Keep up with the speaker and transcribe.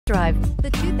drive the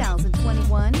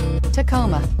 2021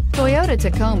 Tacoma. Toyota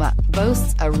Tacoma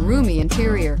boasts a roomy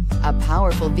interior, a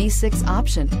powerful V6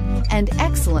 option, and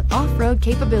excellent off-road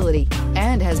capability,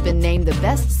 and has been named the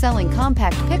best-selling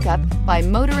compact pickup by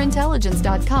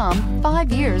MotorIntelligence.com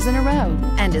 5 years in a row,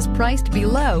 and is priced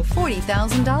below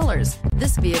 $40,000.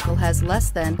 This vehicle has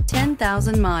less than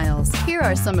 10,000 miles. Here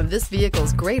are some of this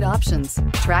vehicle's great options: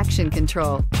 traction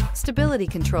control, stability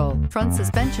control, front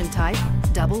suspension type,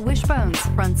 double wishbones,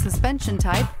 front suspension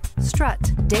type, strut,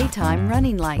 daytime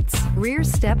running lights, rear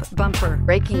step bumper,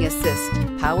 braking assist,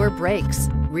 power brakes,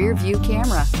 rear view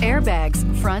camera, airbags,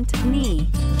 front knee.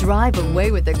 Drive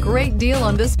away with a great deal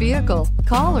on this vehicle.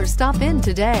 Call or stop in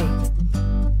today.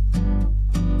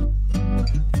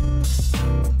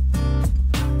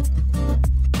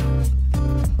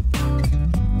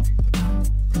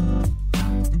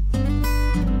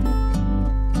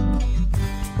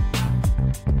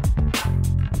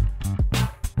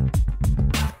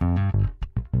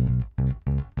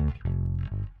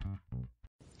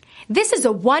 This is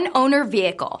a one-owner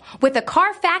vehicle with a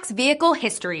Carfax Vehicle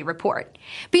History Report.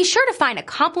 Be sure to find a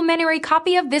complimentary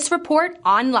copy of this report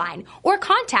online or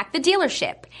contact the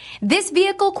dealership. This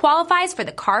vehicle qualifies for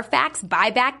the Carfax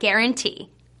Buyback Guarantee.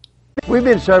 We've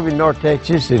been serving North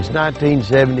Texas since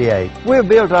 1978. We've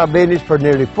built our business for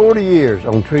nearly 40 years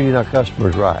on treating our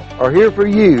customers right. We're here for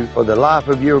you for the life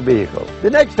of your vehicle. The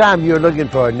next time you're looking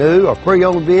for a new or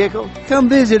pre-owned vehicle, come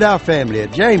visit our family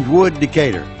at James Wood,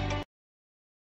 Decatur.